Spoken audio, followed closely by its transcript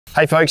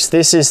Hey folks,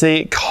 this is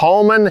the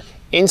Coleman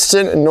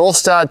Instant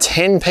Northstar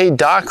 10p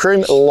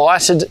Darkroom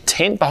Lighted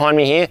Tent behind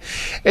me here.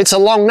 It's a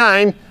long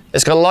name,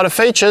 it's got a lot of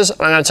features. I'm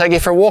going to take you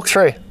for a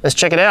walkthrough. Let's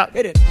check it out.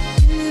 Hit it.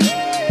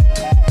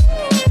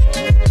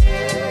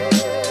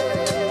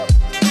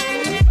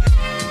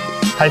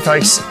 Hey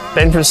folks,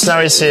 Ben from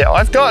Snowies here.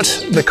 I've got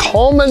the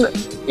Coleman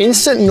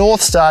Instant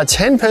Northstar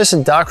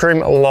 10-person darkroom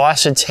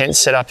lighted tent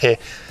set up here.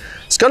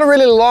 It's got a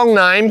really long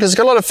name because it's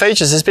got a lot of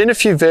features. There's been a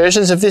few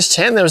versions of this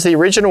tent. There was the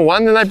original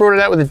one, then they brought it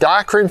out with a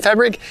darkroom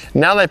fabric.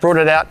 Now they brought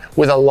it out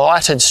with a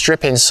lighted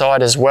strip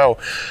inside as well.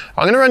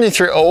 I'm going to run you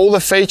through all the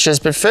features,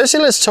 but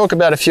firstly let's talk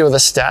about a few of the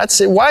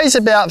stats. It weighs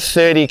about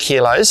 30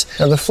 kilos.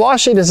 Now the fly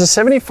sheet is a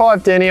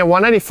 75 denier,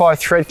 185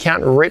 thread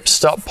count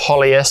ripstop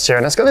polyester,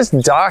 and it's got this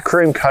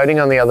darkroom coating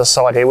on the other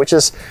side here, which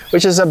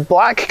is a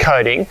black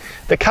coating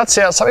that cuts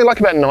out something like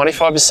about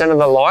 95% of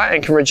the light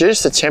and can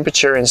reduce the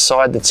temperature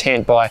inside the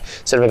tent by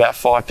sort of about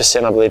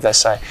 5%, I believe they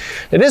say.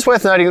 It is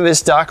worth noting that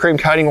this darkroom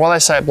coating, while they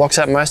say it blocks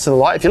out most of the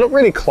light, if you look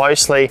really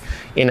closely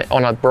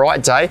on a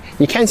bright day,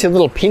 you can see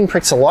little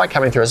pinpricks of light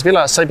coming through. It's a bit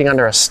like sleeping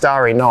under a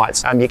starry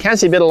night. You can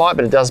see a bit of light,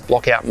 but it does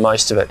block out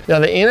most of it. Now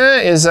the inner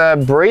is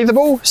a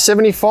breathable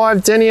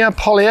 75 denier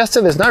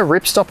polyester. There's no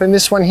ripstop in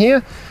this one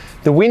here.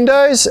 The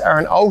windows are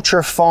an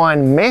ultra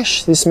fine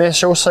mesh. This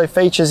mesh also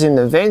features in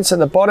the vents at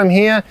the bottom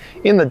here,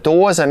 in the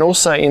doors, and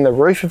also in the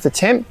roof of the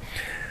tent.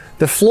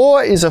 The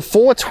floor is a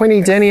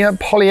 420 denier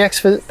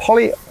poly-Oxford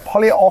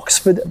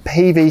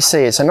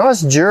PVC. It's a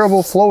nice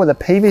durable floor with a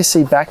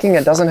PVC backing.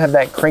 It doesn't have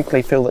that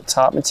crinkly feel that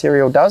tarp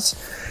material does.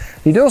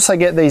 You do also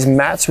get these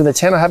mats with the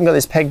tent. I haven't got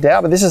this pegged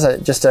out, but this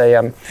is just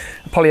a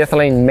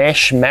polyethylene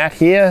mesh mat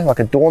here, like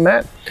a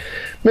doormat.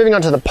 Moving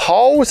on to the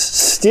poles,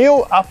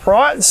 steel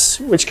uprights,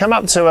 which come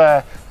up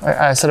to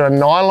a sort of a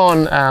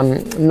nylon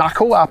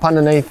knuckle up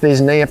underneath these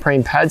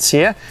neoprene pads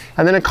here,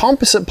 and then a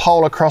composite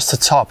pole across the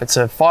top. It's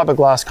a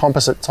fiberglass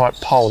composite type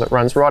pole that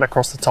runs right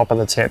across the top of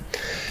the tent.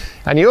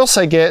 And you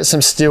also get some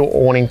steel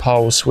awning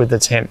poles with the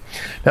tent.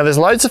 Now there's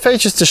loads of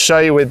features to show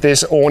you with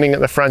this awning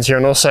at the front here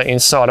and also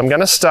inside. I'm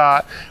going to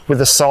start with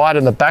the side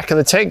and the back of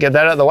the tent, get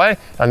that out of the way,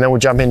 and then we'll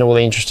jump into all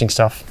the interesting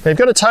stuff. We've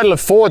got a total of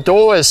 4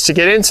 doors to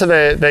get into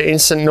the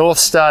Instant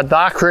Northstar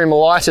Darkroom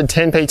Lighted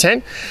 10p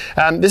tent.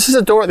 This is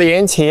a door at the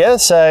end here,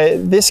 so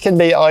this can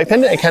be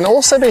opened. It can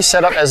also be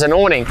set up as an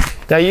awning.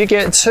 Now you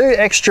get 2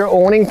 extra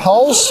awning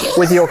poles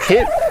with your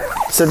kit.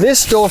 So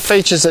this door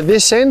features at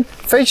this end,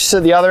 features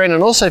at the other end,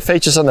 and also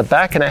features on the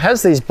back, and it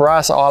has these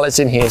brass eyelets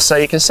in here. So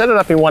you can set it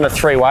up in one of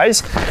 3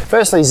 ways.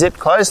 Firstly, zip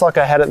closed like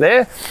I had it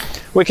there.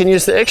 We can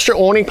use the extra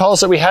awning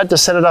poles that we had to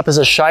set it up as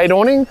a shade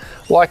awning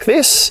like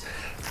this.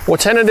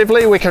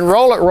 Alternatively, we can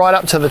roll it right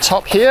up to the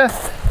top here,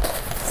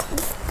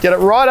 get it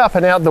right up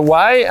and out the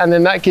way, and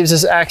then that gives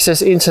us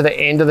access into the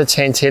end of the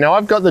tent here. Now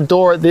I've got the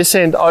door at this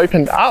end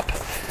opened up.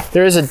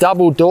 There is a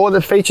double door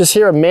that features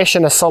here, a mesh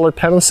and a solid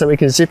panel, so we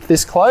can zip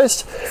this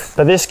closed.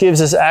 But this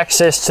gives us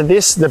access to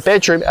the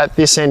bedroom at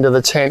this end of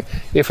the tent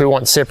if we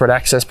want separate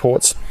access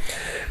ports.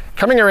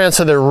 Coming around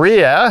to the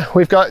rear,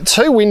 we've got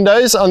 2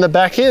 windows on the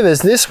back here. There's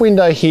this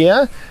window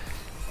here.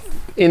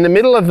 In the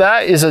middle of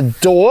that is a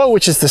door,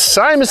 which is the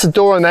same as the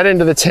door on that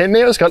end of the tent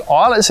there. It's got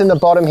eyelets in the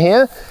bottom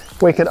here.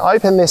 We can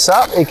open this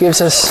up. It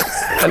gives us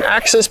an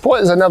access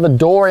point. There's another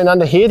door in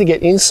under here to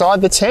get inside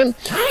the tent.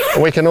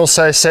 We can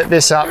also set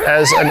this up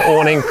as an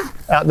awning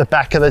out the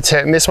back of the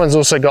tent. And this one's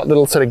also got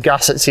little sort of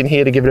gussets in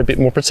here to give it a bit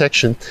more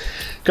protection.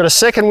 Got a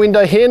second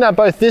window here. Now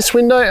both this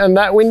window and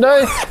that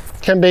window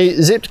can be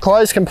zipped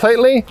closed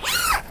completely.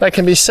 They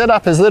can be set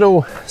up as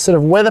little sort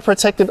of weather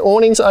protected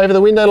awnings over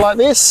the window like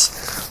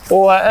this.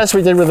 Or as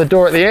we did with the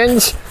door at the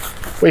end,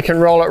 we can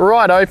roll it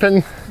right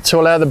open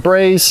to allow the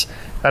breeze.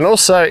 And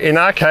also in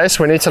our case,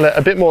 we need to let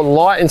a bit more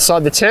light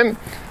inside the tent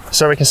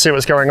so we can see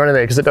what's going on in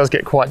there, because it does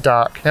get quite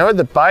dark. Now at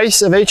the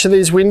base of each of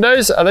these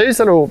windows are these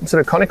little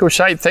sort of conical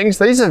shaped things.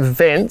 These are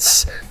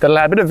vents that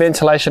allow a bit of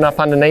ventilation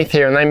up underneath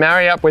here, and they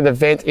marry up with a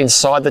vent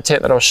inside the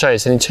tent that I'll show you.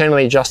 It's an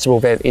internally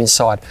adjustable vent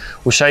inside.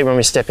 We'll show you when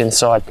we step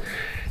inside.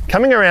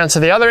 Coming around to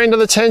the other end of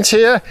the tent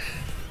here,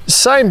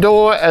 same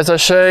door as I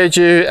showed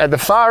you at the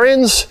far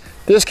ends.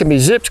 This can be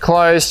zipped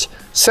closed,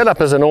 set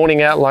up as an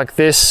awning out like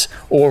this,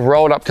 or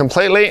rolled up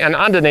completely. And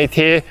underneath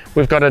here,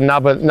 we've got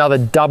another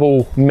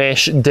double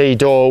mesh D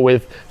door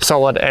with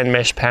solid and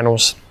mesh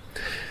panels.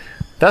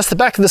 That's the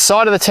back of the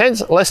side of the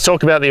tent. Let's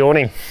talk about the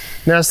awning.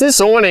 Now it's this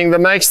awning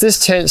that makes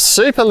this tent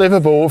super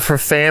livable for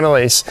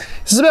families.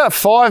 This is about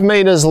 5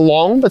 meters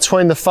long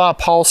between the far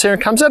poles here.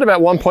 It comes out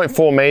about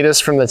 1.4 meters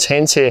from the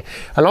tent here.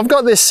 And I've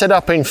got this set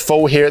up in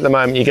full here at the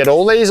moment. You get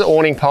all these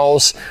awning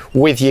poles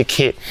with your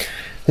kit.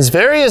 There's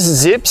various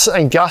zips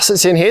and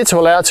gussets in here to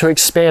allow it to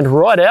expand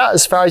right out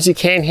as far as you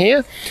can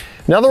here.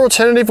 Another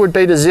alternative would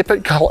be to zip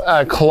it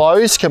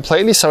closed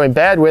completely, so in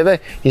bad weather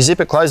you zip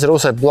it closed. It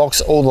also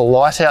blocks all the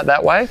light out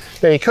that way.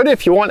 Now you could,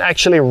 if you want,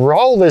 actually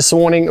roll this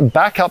awning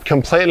back up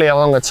completely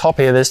along the top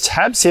here. There's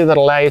tabs here that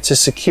allow you to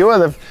secure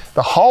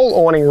the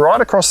whole awning right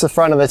across the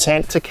front of the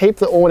tent to keep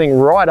the awning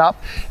right up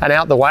and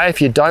out the way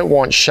if you don't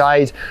want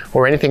shade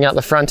or anything out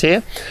the front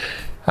here.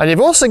 And you've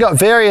also got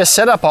various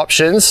setup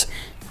options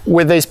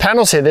with these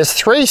panels here. There's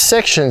 3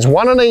 sections,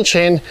 one on each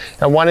end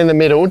and one in the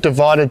middle,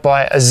 divided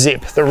by a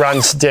zip that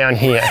runs down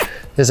here.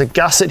 There's a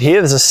gusset here,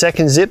 there's a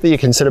second zip that you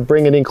can sort of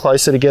bring it in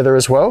closer together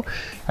as well.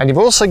 And you've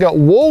also got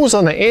walls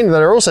on the end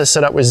that are also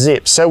set up with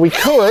zips. So we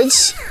could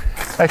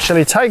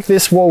actually take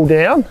this wall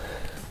down.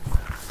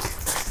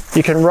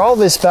 You can roll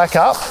this back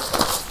up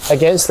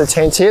against the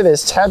tent here.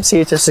 There's tabs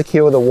here to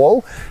secure the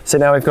wall. So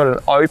now we've got an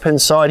open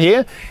side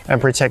here and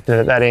protected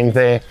at that end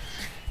there.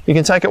 You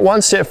can take it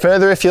one step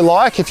further if you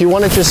like. If you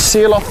want to just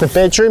seal off the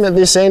bedroom at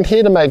this end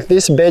here to make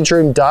this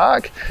bedroom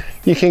dark,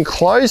 you can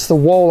close the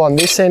wall on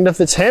this end of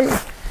the tent,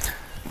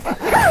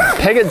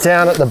 peg it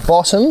down at the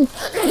bottom,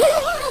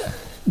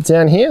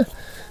 down here,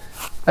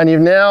 and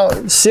you've now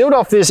sealed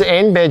off this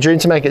end bedroom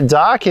to make it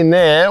dark in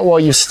there while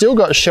you've still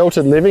got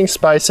sheltered living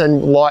space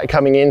and light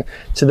coming in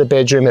to the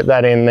bedroom at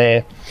that end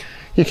there.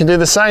 You can do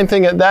the same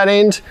thing at that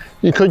end.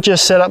 You could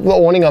just set up the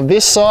awning on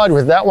this side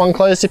with that one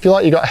closed if you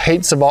like. You've got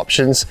heaps of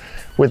options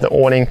with the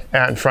awning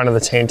out in front of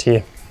the tent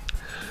here.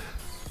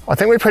 I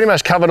think we pretty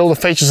much covered all the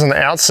features on the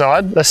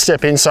outside. Let's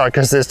step inside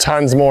because there's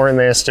tons more in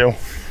there still.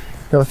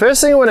 Now the first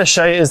thing I want to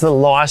show you is the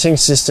lighting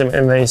system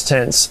in these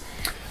tents.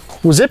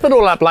 We'll zip it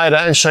all up later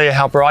and show you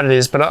how bright it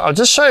is, but I'll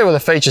just show you all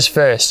the features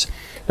first.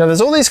 Now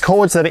there's all these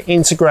cords that are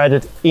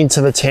integrated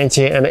into the tent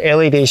here and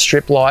LED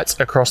strip lights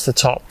across the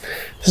top.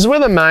 This is where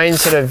the main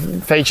sort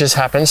of features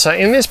happen. So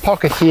in this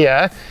pocket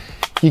here,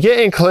 you get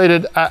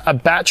included a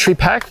battery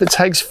pack that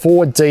takes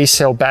 4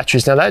 D-cell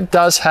batteries. Now that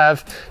does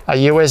have a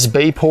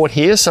USB port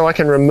here, so I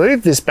can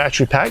remove this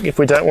battery pack if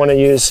we don't want to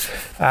use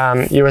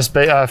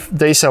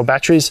D-cell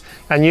batteries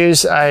and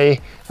use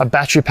a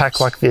battery pack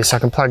like this. I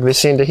can plug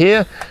this into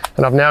here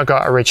and I've now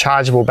got a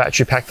rechargeable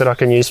battery pack that I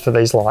can use for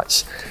these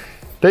lights.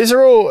 These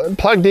are all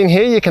plugged in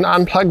here. You can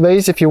unplug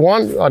these if you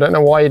want. I don't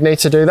know why you'd need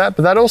to do that,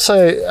 but that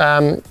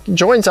also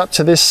joins up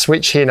to this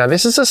switch here. Now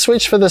this is a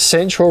switch for the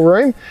central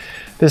room.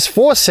 There's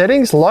 4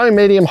 settings, low,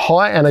 medium,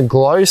 high, and a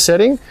glow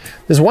setting.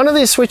 There's one of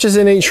these switches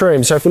in each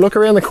room. So if we look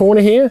around the corner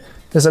here,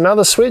 there's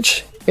another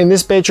switch in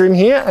this bedroom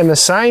here and the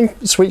same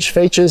switch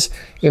features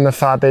in the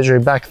far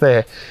bedroom back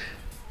there.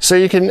 So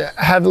you can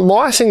have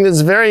lighting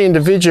that's very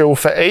individual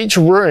for each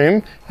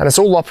room and it's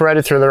all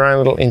operated through their own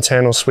little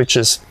internal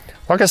switches.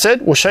 Like I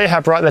said, we'll show you how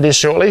bright that is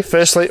shortly.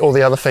 Firstly, all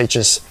the other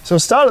features. So we'll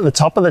start at the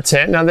top of the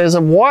tent. Now there's a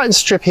white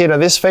strip here. Now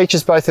this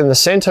features both in the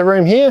center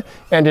room here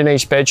and in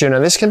each bedroom. Now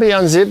this can be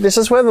unzipped. This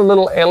is where the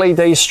little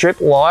LED strip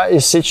light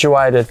is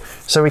situated.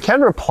 So we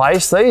can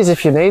replace these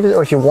if you needed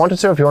or if you wanted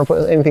to, if you want to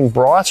put anything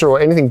brighter or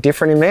anything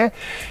different in there.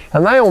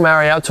 And they all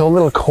marry up to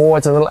little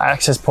cords and little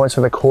access points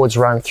where the cords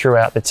run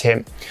throughout the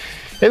tent.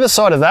 Either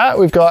side of that,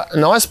 we've got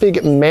nice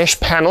big mesh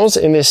panels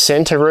in this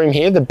center room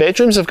here. The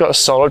bedrooms have got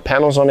solid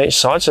panels on each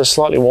side, so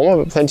slightly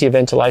warmer, but plenty of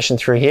ventilation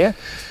through here.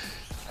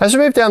 As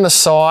we move down the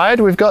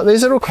side, we've got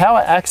these little power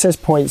access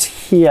points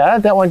here.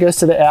 That one goes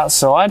to the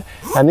outside,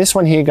 and this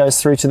one here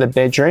goes through to the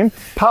bedroom.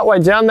 Partway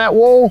down that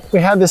wall,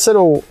 we have this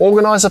little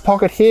organizer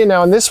pocket here.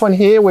 Now in this one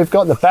here, we've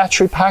got the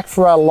battery pack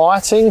for our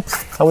lighting,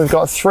 and we've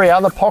got 3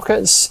 other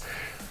pockets.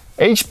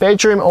 Each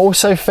bedroom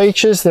also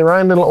features their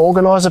own little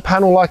organizer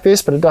panel like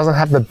this, but it doesn't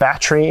have the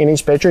battery in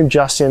each bedroom,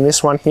 just in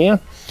this one here.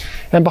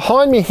 And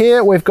behind me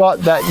here, we've got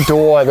that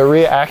door, the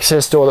rear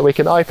access door that we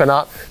can open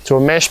up to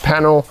a mesh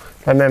panel,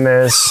 and then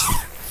the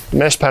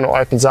mesh panel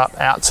opens up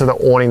out to the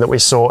awning that we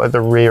saw at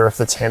the rear of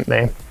the tent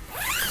there.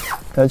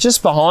 Now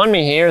just behind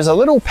me here is a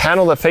little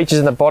panel that features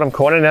in the bottom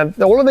corner. Now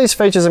all of these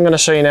features I'm going to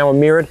show you now are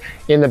mirrored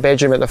in the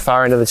bedroom at the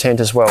far end of the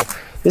tent as well.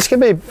 This can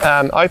be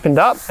opened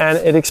up and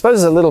it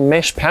exposes a little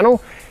mesh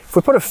panel. If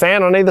we put a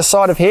fan on either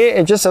side of here,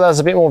 it just allows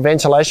a bit more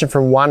ventilation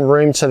from one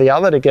room to the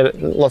other to get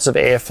lots of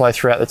airflow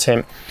throughout the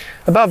tent.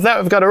 Above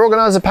that, we've got our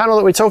organizer panel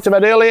that we talked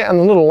about earlier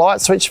and the little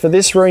light switch for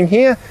this room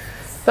here.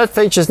 That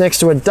features next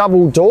to a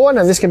double door.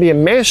 Now this can be a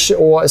mesh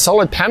or a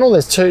solid panel.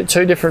 There's two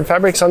different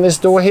fabrics on this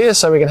door here,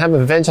 so we can have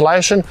a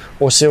ventilation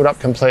or sealed up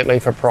completely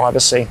for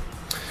privacy.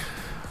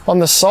 On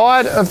the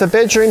side of the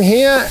bedroom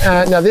here,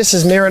 now this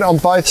is mirrored on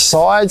both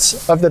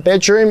sides of the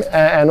bedroom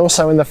and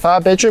also in the far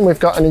bedroom. We've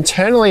got an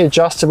internally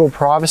adjustable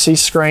privacy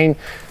screen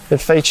that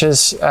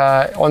features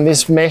on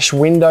this mesh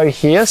window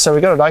here. So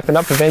we've got it opened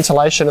up for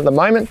ventilation at the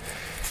moment.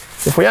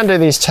 If we undo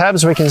these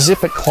tabs, we can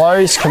zip it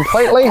closed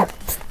completely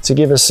to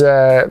give us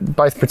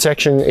both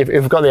protection. If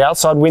we've got the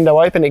outside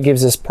window open, it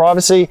gives us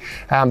privacy,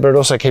 but it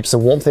also keeps the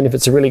warmth in if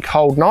it's a really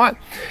cold night.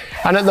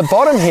 And at the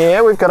bottom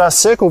here, we've got our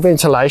circle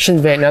ventilation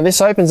vent. Now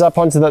this opens up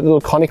onto that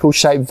little conical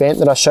shaped vent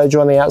that I showed you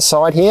on the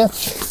outside here.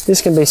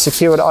 This can be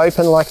secured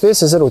open like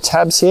this. There's little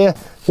tabs here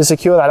to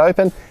secure that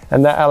open,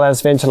 and that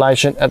allows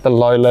ventilation at the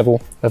low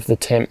level of the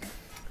tent.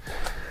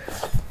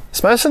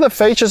 So most of the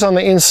features on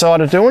the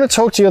inside, I do want to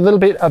talk to you a little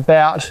bit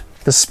about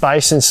the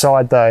space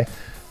inside though.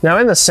 Now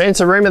in the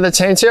center room of the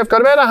tent here, I've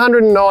got about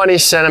 190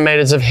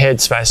 centimeters of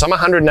headspace. I'm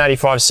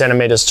 185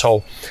 centimeters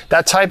tall.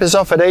 That tapers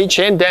off at each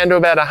end down to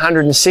about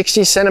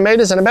 160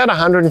 centimeters and about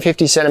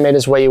 150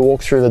 centimeters where you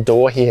walk through the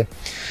door here.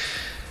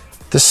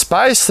 The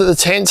space that the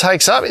tent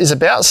takes up is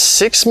about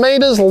 6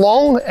 meters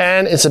long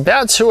and it's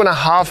about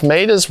 2.5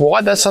 meters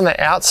wide. That's on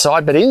the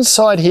outside, but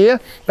inside here,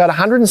 about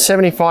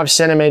 175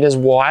 centimeters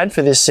wide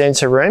for this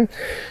center room.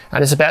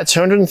 And it's about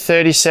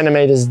 230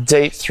 centimeters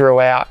deep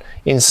throughout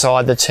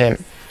inside the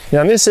tent.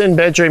 Now in this end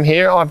bedroom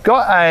here, I've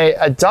got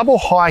a double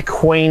high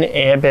queen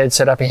airbed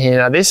set up in here.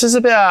 Now this is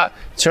about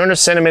 200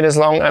 centimeters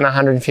long and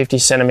 150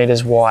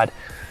 centimeters wide.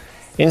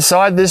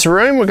 Inside this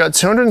room, we've got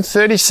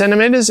 230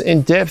 centimeters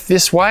in depth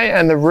this way,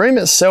 and the room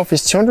itself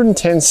is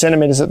 210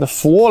 centimeters at the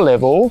floor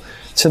level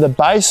to the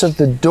base of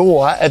the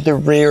door at the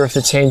rear of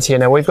the tent here.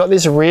 Now we've got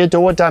this rear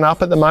door done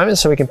up at the moment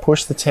so we can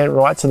push the tent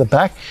right to the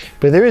back,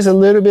 but there is a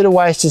little bit of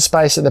wasted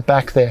space at the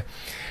back there.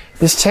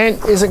 This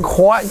tent isn't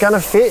quite gonna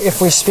fit if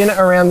we spin it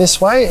around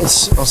this way. I'll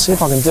see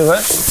if I can do it.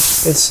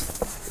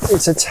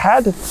 It's a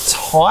tad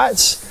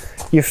tight.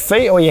 Your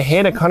feet or your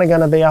head are kind of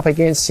going to be up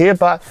against here,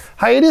 but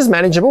hey, it is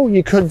manageable.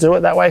 You could do it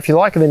that way if you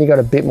like, and then you've got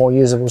a bit more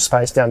usable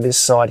space down this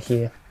side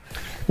here.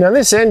 Now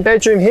this end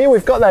bedroom here,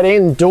 we've got that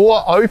end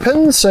door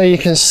open so you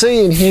can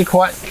see in here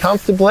quite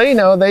comfortably.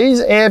 Now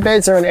these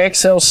airbeds are an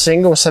XL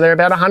single, so they're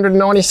about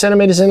 190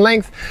 centimeters in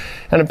length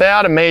and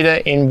about 1 meter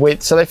in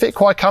width. So they fit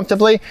quite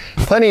comfortably.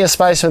 Plenty of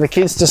space for the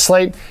kids to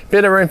sleep,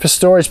 bit of room for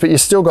storage, but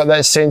you've still got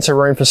that center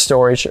room for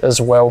storage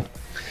as well.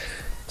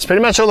 It's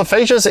pretty much all the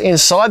features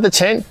inside the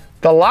tent.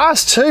 The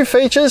last two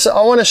features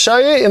I want to show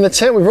you in the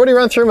tent, we've already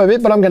run through them a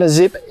bit, but I'm going to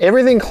zip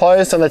everything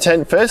closed on the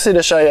tent. Firstly,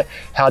 to show you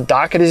how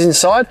dark it is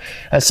inside,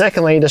 and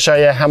secondly, to show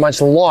you how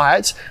much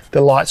light the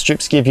light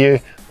strips give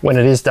you when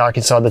it is dark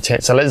inside the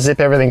tent. So let's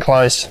zip everything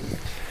closed.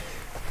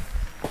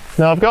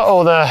 Now I've got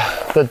all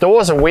the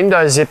doors and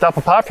windows zipped up,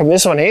 apart from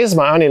this one here is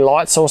my only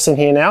light source in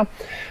here now.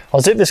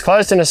 I'll zip this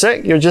closed in a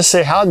sec. You'll just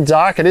see how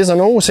dark it is,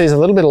 and all we'll see is a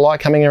little bit of light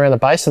coming around the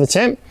base of the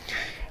tent.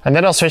 And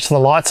then I'll switch the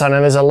lights on,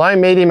 and there's a low,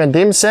 medium and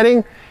dim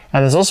setting.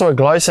 And there's also a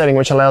glow setting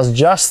which allows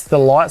just the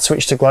light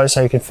switch to glow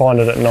so you can find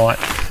it at night.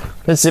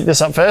 Let's zip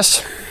this up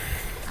first.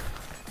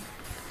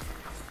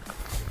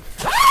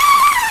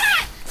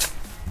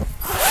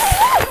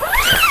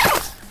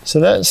 So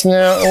that's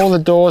now all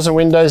the doors and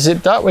windows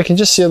zipped up. We can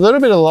just see a little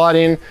bit of light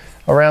in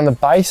around the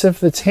base of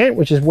the tent,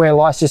 which is where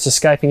light's just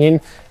escaping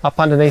in up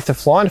underneath the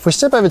fly. And if we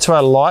step over to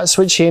our light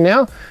switch here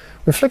now,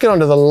 we flick it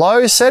onto the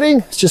low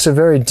setting. It's just a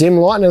very dim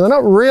light. Now they're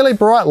not really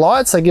bright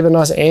lights, they give a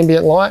nice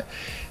ambient light.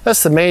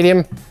 That's the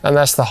medium and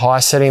that's the high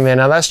setting there.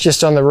 Now that's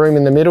just on the room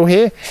in the middle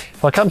here.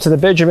 If I come to the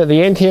bedroom at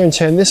the end here and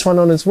turn this one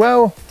on as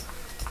well,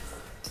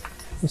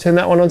 and turn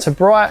that one on to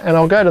bright, and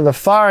I'll go to the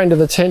far end of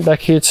the tent back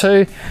here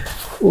too.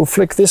 We'll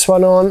flick this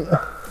one on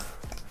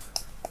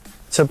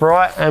to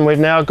bright, and we've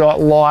now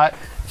got light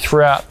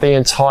throughout the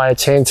entire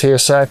tent here.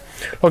 So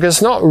look, it's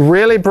not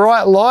really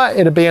bright light.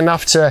 It'll be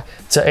enough to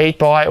eat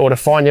by or to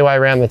find your way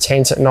around the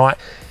tent at night.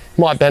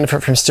 Might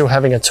benefit from still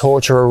having a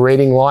torch or a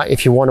reading light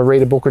if you want to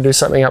read a book or do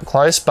something up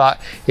close, but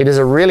it is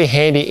a really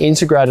handy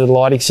integrated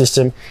lighting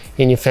system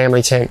in your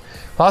family tent.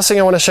 Last thing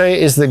I want to show you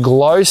is the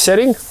glow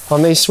setting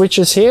on these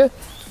switches here.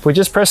 If we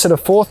just press it a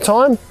 4th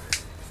time,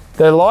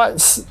 the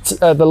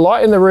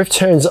light in the roof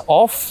turns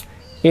off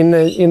in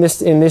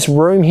this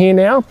room here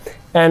now,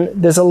 and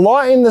there's a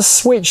light in the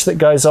switch that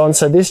goes on,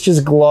 so this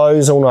just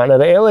glows all night. Now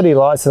the LED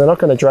lights, so they're not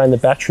going to drain the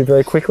battery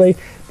very quickly,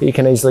 but you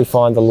can easily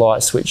find the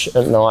light switch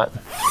at night.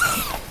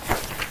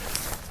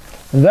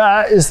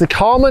 That is the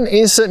Coleman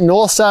Lighted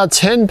Northstar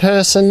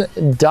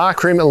 10-person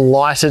darkroom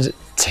lighted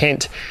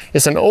tent.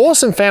 It's an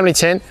awesome family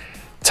tent,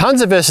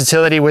 tons of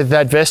versatility with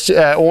that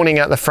awning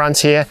at the front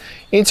here,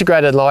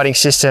 integrated lighting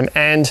system,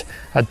 and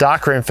a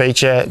darkroom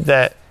feature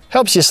that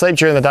helps you sleep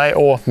during the day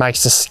or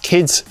makes the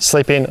kids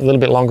sleep in a little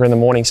bit longer in the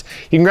mornings.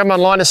 You can grab them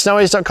online at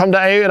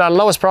snowies.com.au at our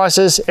lowest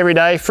prices every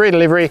day, free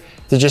delivery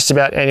to just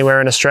about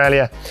anywhere in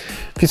Australia.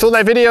 If you thought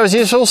that video was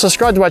useful,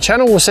 subscribe to our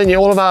channel. We'll send you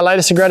all of our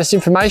latest and greatest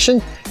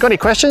information. Got any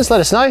questions?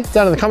 Let us know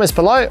down in the comments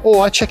below,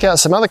 or check out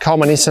some other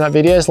Coleman Internet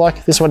videos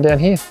like this one down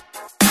here.